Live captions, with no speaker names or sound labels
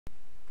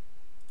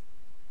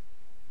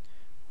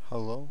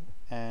Hello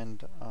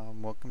and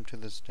welcome to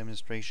this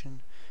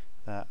demonstration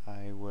that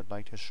I would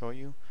like to show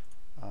you.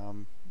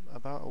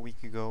 About a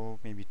week ago,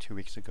 maybe 2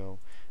 weeks ago,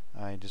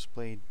 I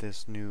displayed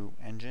this new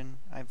engine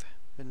I've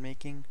been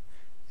making,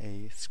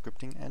 a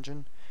scripting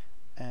engine,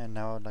 and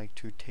now I'd like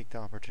to take the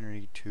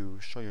opportunity to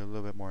show you a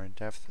little bit more in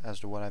depth as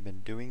to what I've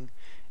been doing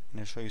and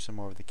to show you some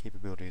more of the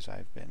capabilities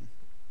I've been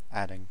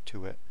adding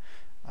to it.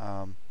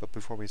 But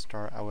before we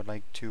start, I would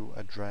like to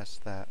address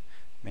that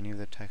many of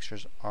the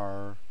textures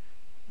are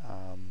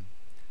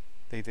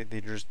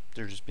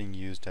they're just being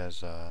used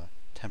as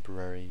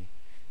temporary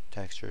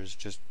textures,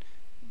 just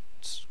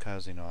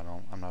because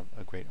I'm not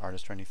a great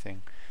artist or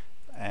anything,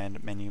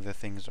 and many of the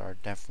things are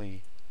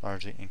definitely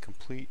largely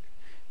incomplete,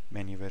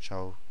 many of which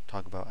I'll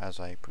talk about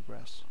as I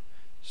progress.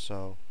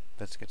 So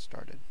let's get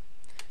started.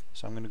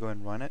 So I'm going to go ahead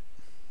and run it.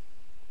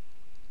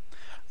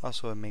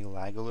 Also, it may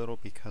lag a little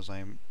because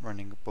I'm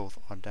running both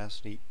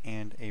Audacity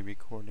and a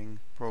recording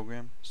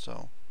program,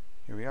 so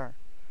here we are.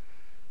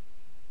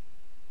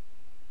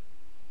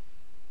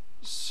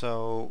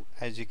 So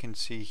as you can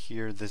see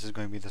here, this is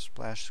going to be the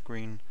splash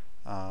screen.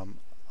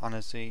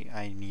 Honestly,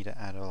 I need to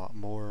add a lot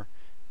more.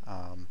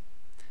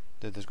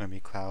 There's going to be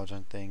clouds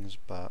and things,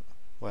 but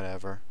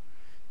whatever.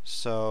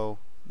 So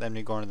then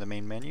we go into the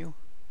main menu,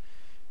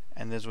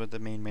 and this is what the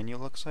main menu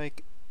looks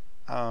like.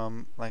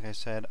 Like I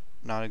said,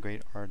 not a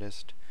great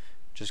artist,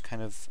 just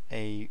kind of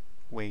a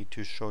way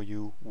to show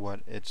you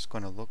what it's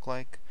going to look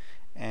like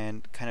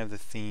and kind of the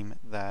theme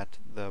that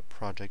the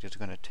project is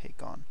going to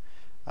take on.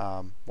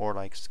 More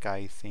like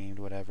sky themed,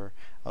 whatever.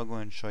 I'll go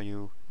ahead and show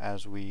you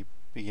as we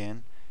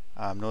begin.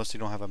 Notice you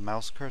don't have a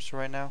mouse cursor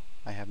right now.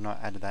 I have not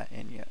added that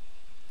in yet.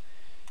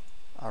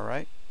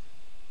 Alright,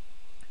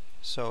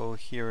 so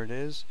here it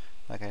is.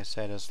 Like I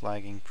said, it's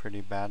lagging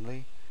pretty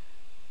badly.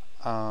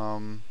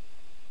 So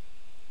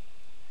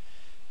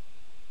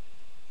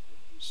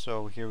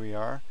here we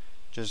are.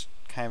 Just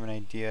kind of an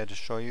idea to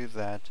show you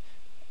that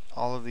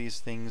all of these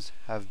things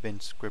have been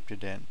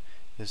scripted in.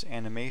 This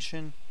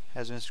animation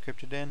has been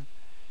scripted in,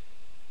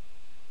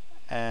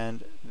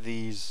 and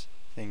these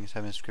things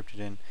have been scripted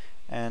in.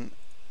 And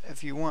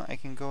if you want, I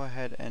can go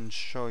ahead and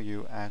show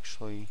you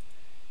actually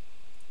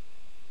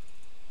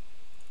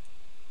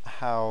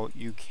how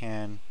you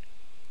can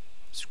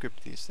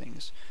script these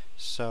things.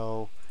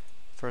 So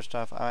first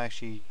off, I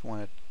actually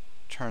want to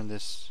turn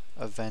this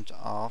event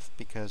off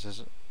because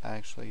it's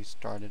actually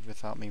started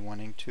without me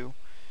wanting to.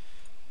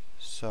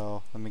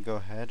 So let me go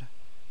ahead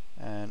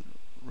and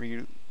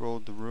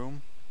reload the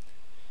room.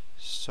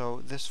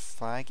 So this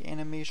flag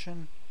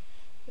animation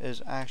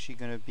is actually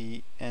going to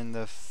be in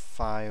the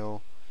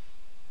file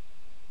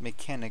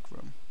mechanic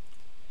room,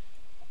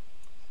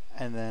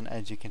 and then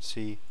as you can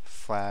see,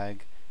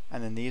 flag,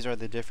 and then these are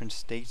the different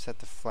states that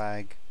the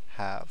flag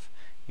have.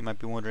 You might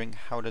be wondering,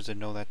 how does it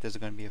know that this is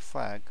going to be a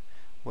flag?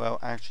 Well,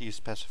 actually you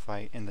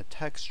specify in the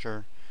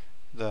texture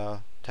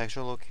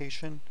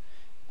location,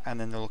 and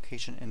then the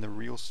location in the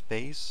real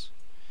space,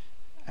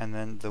 and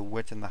then the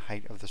width and the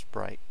height of the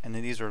sprite, and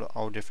then these are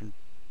all different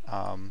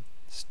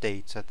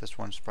states that this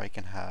one sprite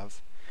can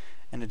have,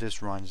 and it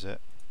just runs it.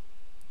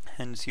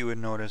 Hence you would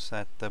notice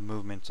that the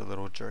movement's a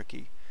little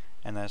jerky,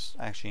 and that's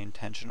actually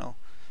intentional.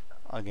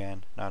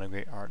 Again, not a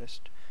great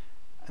artist.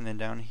 And then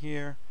down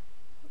here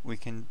we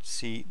can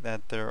see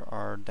that there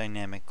are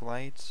dynamic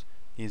lights.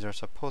 These are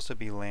supposed to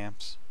be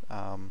lamps.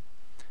 Don't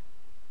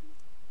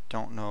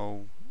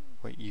know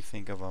what you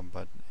think of them,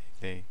 but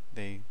they're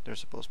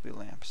supposed to be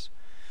lamps.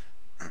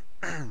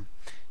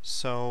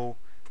 So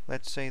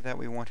let's say that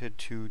we wanted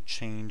to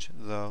change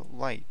the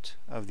light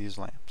of these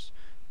lamps.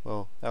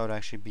 Well, that would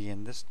actually be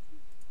in this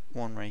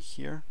one right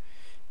here,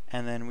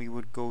 and then we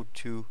would go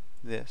to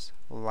this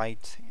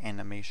light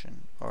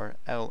animation, or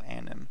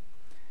lanim,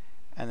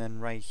 and then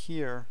right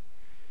here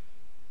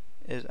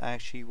is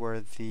actually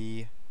where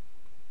the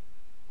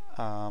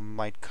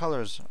light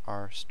colors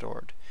are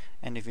stored.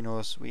 And if you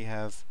notice, we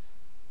have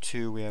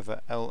two. We have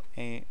a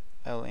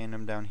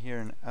lanim down here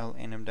and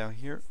lanim down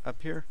here,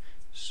 up here.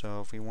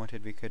 So if we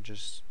wanted, we could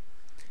just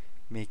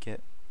make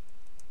it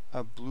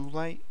a blue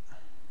light.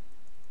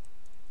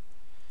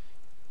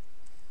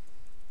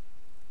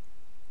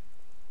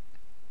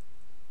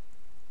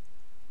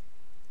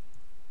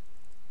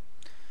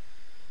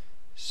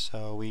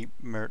 So we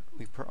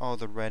put all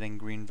the red and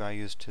green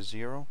values to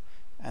 0,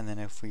 and then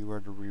if we were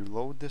to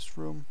reload this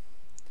room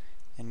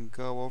and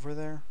go over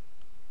there,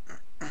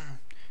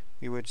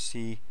 we would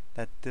see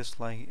that this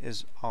light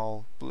is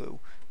all blue.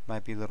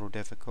 Might be a little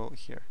difficult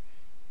here.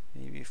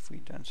 Maybe if we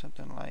done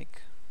something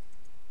like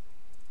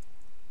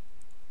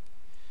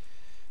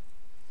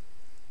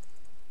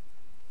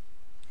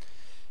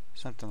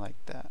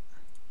that.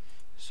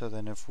 So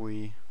then if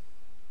we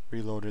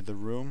reloaded the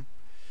room,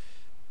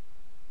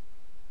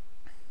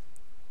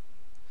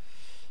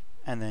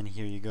 and then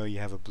here you go, you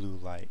have a blue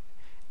light,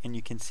 and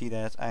you can see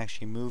that it's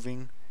actually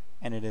moving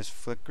and it is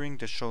flickering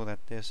to show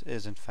that this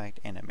is in fact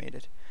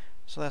animated.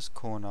 So that's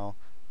cool and all,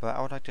 but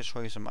I would like to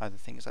show you some other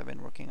things I've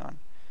been working on.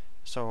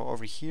 So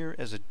over here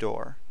is a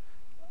door.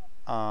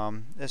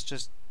 It's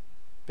just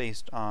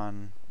based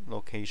on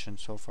location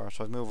so far.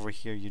 So I've moved over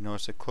here, you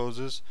notice it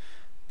closes,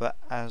 but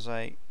as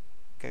I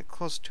get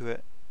close to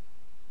it,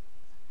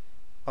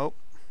 oh,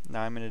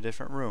 now I'm in a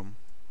different room.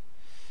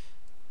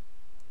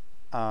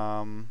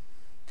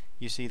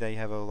 You see that you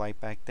have a light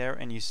back there,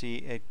 and you see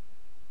it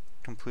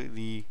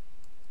completely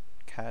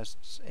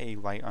casts a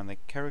light on the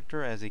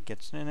character as it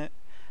gets in it.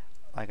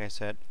 Like I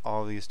said,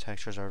 all these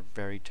textures are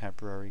very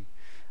temporary.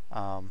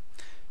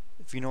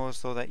 If you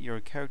notice though that your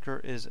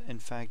character is in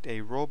fact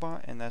a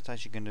robot, and that's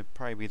actually going to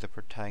probably be the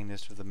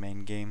protagonist of the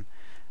main game,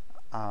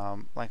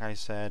 like I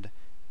said,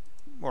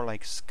 more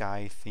like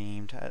sky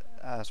themed.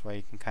 That's why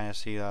you can kind of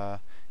see a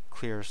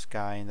clear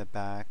sky in the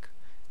back.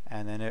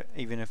 And then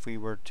even if we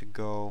were to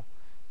go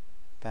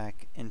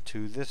back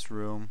into this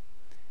room,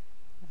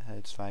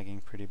 it's lagging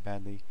pretty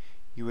badly,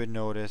 you would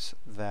notice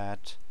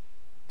that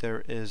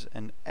there is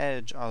an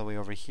edge all the way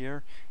over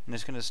here, and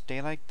it's going to stay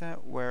like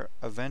that, where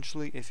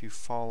eventually if you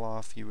fall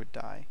off you would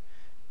die.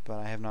 But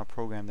I have not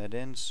programmed that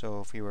in, so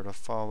if you were to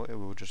fall, it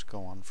will just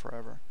go on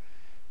forever.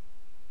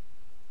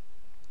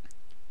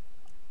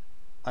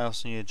 I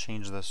also need to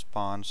change the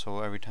spawn, so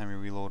every time you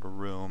reload a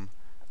room,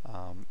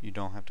 you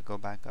don't have to go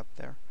back up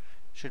there.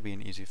 Should be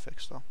an easy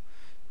fix though.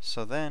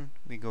 So then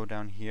we go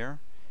down here,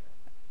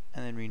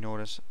 and then we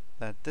notice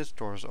that this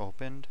door is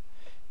opened,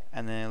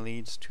 and then it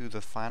leads to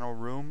the final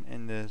room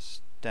in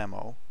this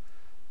demo.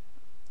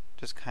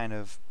 Just kind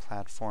of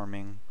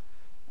platforming.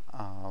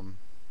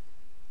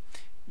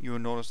 You will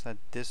notice that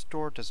this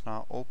door does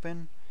not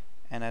open,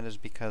 and that is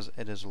because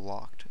it is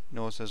locked.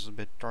 Notice this is a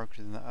bit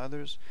darker than the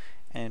others,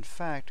 and in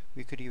fact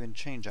we could even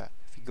change that.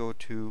 If you go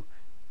to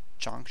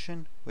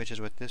junction, which is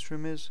what this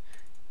room is,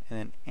 and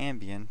then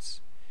ambience,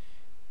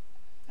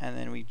 and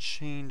then we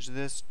change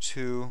this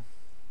to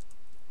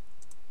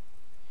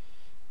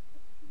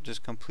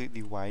just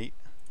completely white,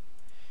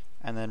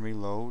 and then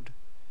reload,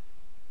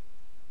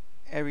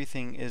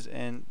 everything is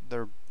in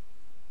their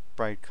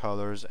bright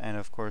colors, and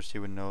of course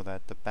you would know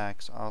that the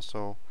back's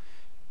also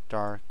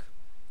dark.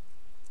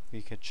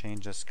 We could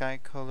change the sky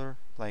color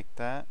like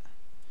that,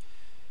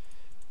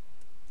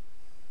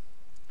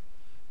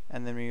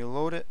 and then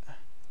reload it.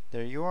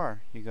 There you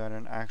are, you got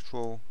an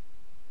actual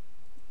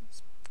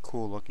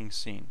cool looking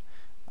scene.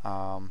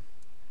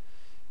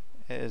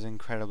 It is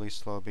incredibly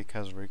slow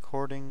because of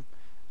recording.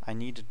 I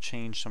need to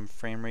change some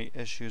frame rate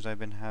issues I've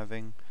been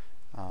having.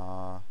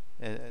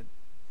 It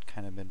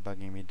kind of been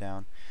bugging me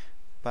down.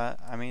 But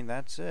I mean,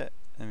 that's it.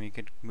 And we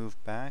could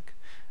move back.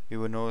 We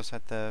would notice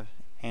that the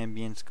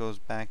ambience goes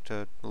back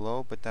to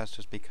low, but that's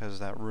just because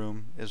that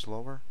room is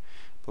lower.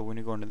 But when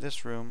you go into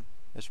this room,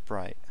 it's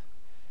bright.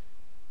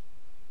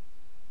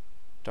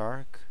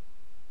 Dark.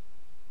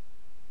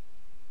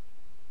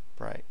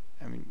 Bright.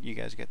 I mean, you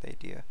guys get the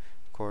idea.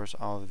 Of course,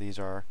 all of these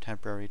are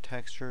temporary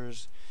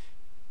textures.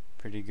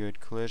 Pretty good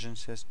collision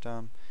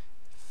system.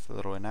 A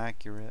little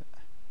inaccurate,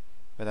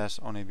 but that's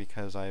only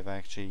because I've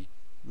actually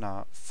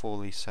not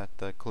fully set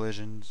the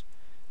collisions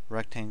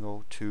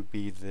rectangle to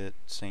be the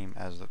same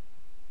as the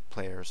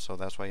players, so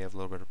that's why you have a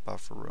little bit of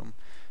buffer room.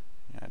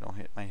 I don't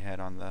hit my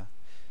head on the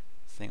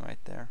thing right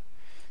there.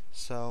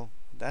 So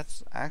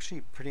that's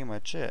actually pretty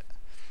much it.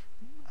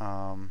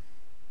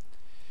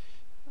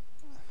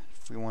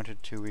 If we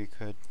wanted to, we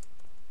could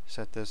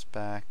set this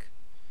back,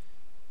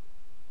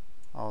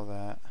 all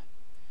that.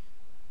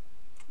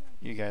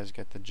 You guys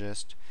get the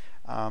gist.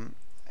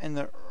 In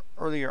the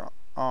earlier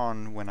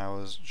on, when I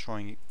was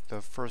showing you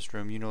the first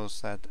room, you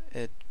notice that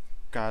it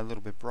got a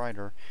little bit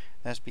brighter.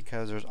 That's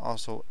because there's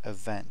also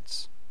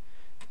events.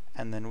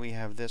 And then we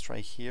have this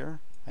right here.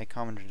 I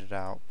commented it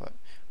out, but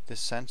this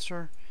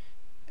sensor,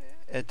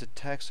 it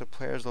detects a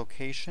player's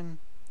location,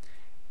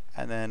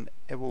 and then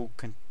it will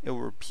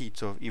repeat.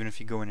 So even if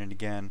you go in it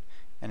again,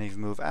 and if you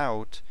move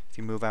out,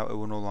 it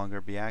will no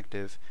longer be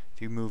active.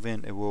 If you move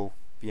in, it will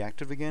be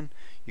active again.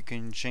 You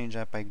can change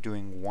that by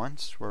doing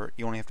once, where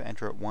you only have to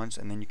enter it once,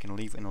 and then you can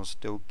leave and it'll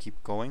still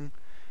keep going.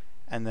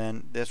 And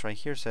then this right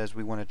here says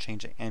we want to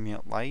change the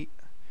ambient light.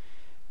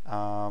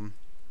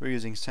 We're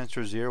using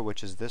sensor 0,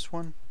 which is this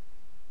one.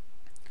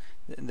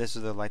 This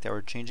is the light that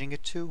we're changing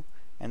it to,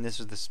 and this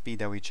is the speed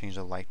that we change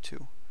the light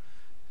to.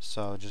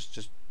 So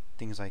just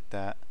things like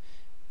that.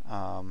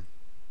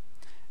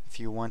 If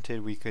you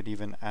wanted, we could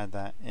even add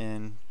that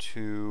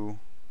into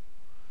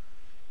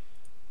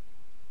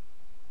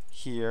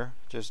here,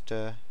 just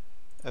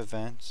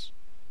events.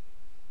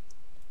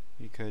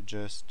 You could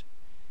just,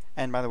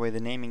 and by the way, the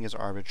naming is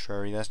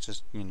arbitrary. That's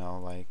just, you know,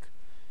 like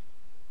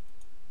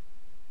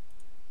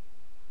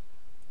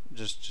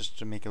just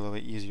to make it a little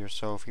bit easier.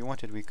 So if you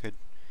wanted, we could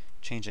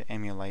change the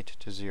ambient light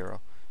to 0.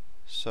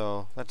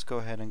 So let's go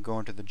ahead and go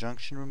into the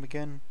junction room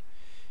again,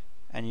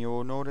 and you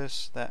will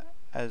notice that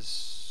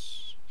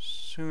as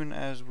soon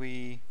as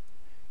we,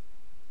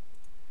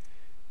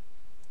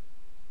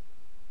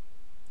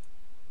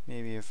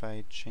 maybe if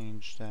I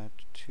change that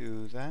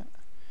to that,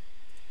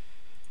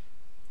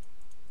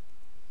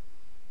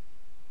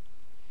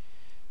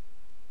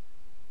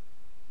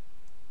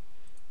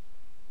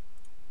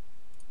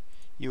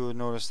 you will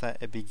notice that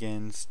it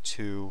begins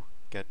to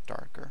get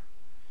darker.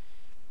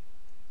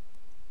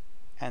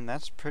 And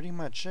that's pretty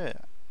much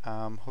it.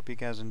 Hope you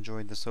guys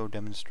enjoyed this little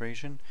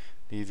demonstration.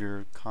 Leave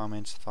your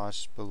comments,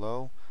 thoughts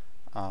below.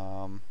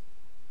 Other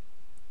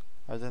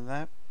than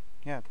that,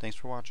 yeah, thanks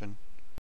for watching.